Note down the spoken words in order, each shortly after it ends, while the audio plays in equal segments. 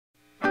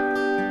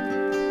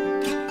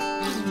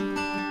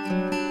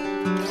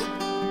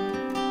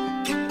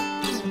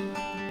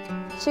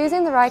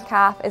Choosing the right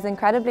calf is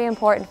incredibly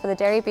important for the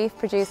dairy beef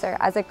producer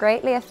as it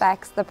greatly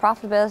affects the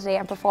profitability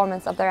and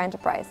performance of their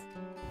enterprise.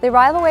 The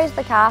arrival weight of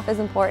the calf is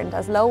important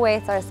as low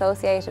weights are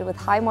associated with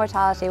high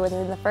mortality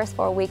within the first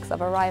 4 weeks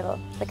of arrival.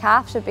 The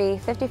calf should be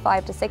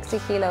 55 to 60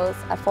 kilos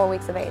at 4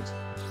 weeks of age.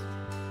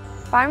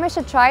 Farmers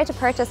should try to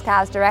purchase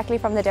calves directly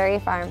from the dairy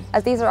farm,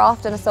 as these are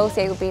often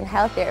associated with being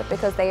healthier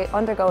because they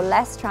undergo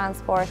less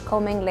transport,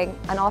 commingling,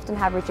 and often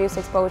have reduced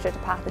exposure to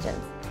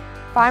pathogens.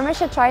 Farmers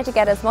should try to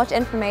get as much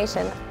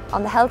information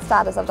on the health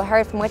status of the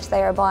herd from which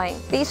they are buying.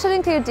 These should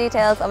include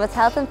details of its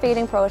health and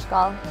feeding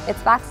protocol, its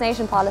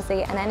vaccination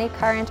policy, and any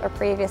current or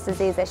previous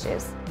disease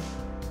issues.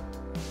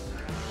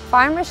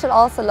 Farmers should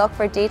also look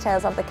for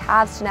details of the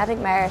calf's genetic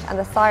merit and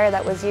the sire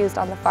that was used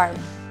on the farm.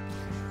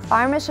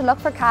 Farmers should look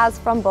for calves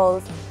from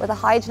bulls with a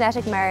high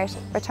genetic merit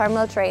for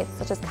terminal traits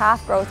such as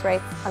calf growth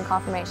rates and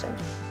conformation.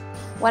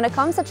 When it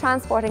comes to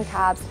transporting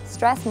calves,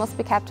 stress must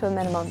be kept to a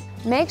minimum.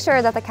 Make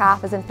sure that the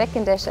calf is in fit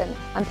condition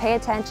and pay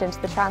attention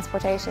to the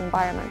transportation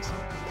environment.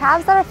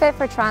 Calves that are fit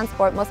for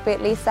transport must be at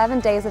least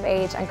 7 days of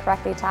age and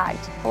correctly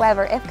tagged.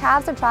 However, if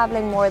calves are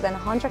travelling more than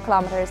 100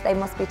 kilometres, they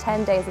must be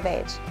 10 days of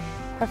age.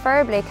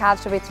 Preferably,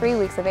 calves should be 3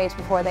 weeks of age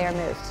before they are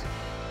moved.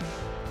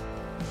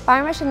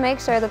 Farmers should make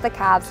sure that the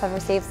calves have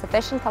received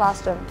sufficient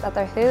colostrum, that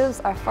their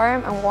hooves are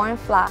firm and worn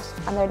flat,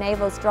 and their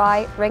navels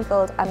dry,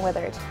 wrinkled and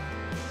withered.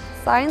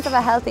 Signs of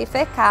a healthy,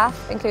 fit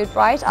calf include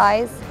bright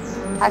eyes,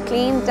 a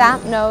clean,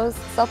 damp nose,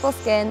 supple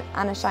skin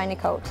and a shiny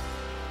coat.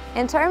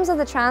 In terms of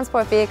the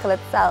transport vehicle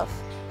itself,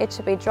 it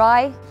should be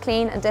dry,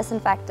 clean and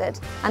disinfected,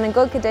 and in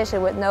good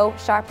condition with no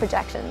sharp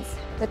projections.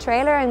 The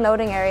trailer and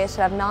loading areas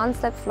should have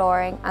non-slip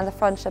flooring and the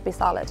front should be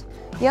solid.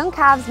 Young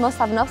calves must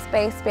have enough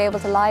space to be able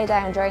to lie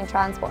down during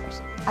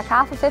transport. A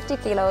calf of 50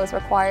 kilos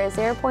requires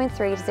 0.3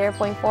 to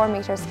 0.4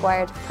 metres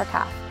squared per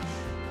calf.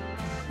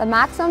 The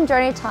maximum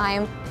journey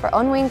time for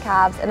unweaned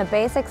calves in a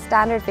basic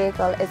standard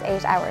vehicle is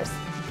 8 hours.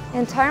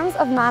 In terms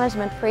of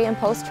management pre and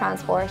post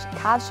transport,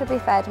 calves should be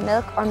fed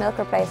milk or milk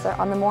replacer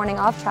on the morning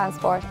of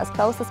transport as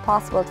close as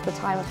possible to the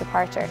time of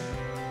departure.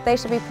 They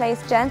should be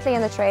placed gently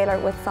in the trailer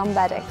with some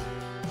bedding.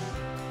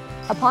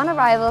 Upon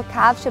arrival,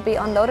 calves should be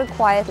unloaded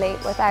quietly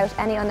without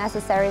any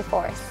unnecessary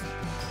force.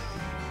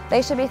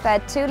 They should be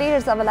fed 2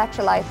 litres of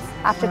electrolytes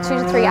after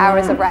 2 to 3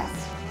 hours of rest.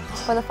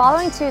 For the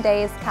following 2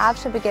 days,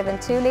 calves should be given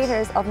 2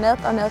 litres of milk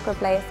or milk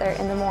replacer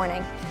in the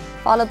morning,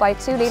 followed by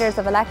 2 litres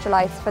of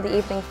electrolytes for the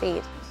evening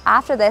feed.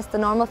 After this, the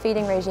normal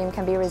feeding regime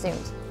can be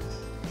resumed.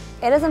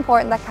 It is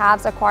important that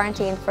calves are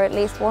quarantined for at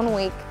least 1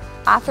 week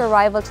after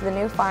arrival to the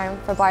new farm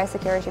for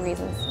biosecurity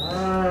reasons.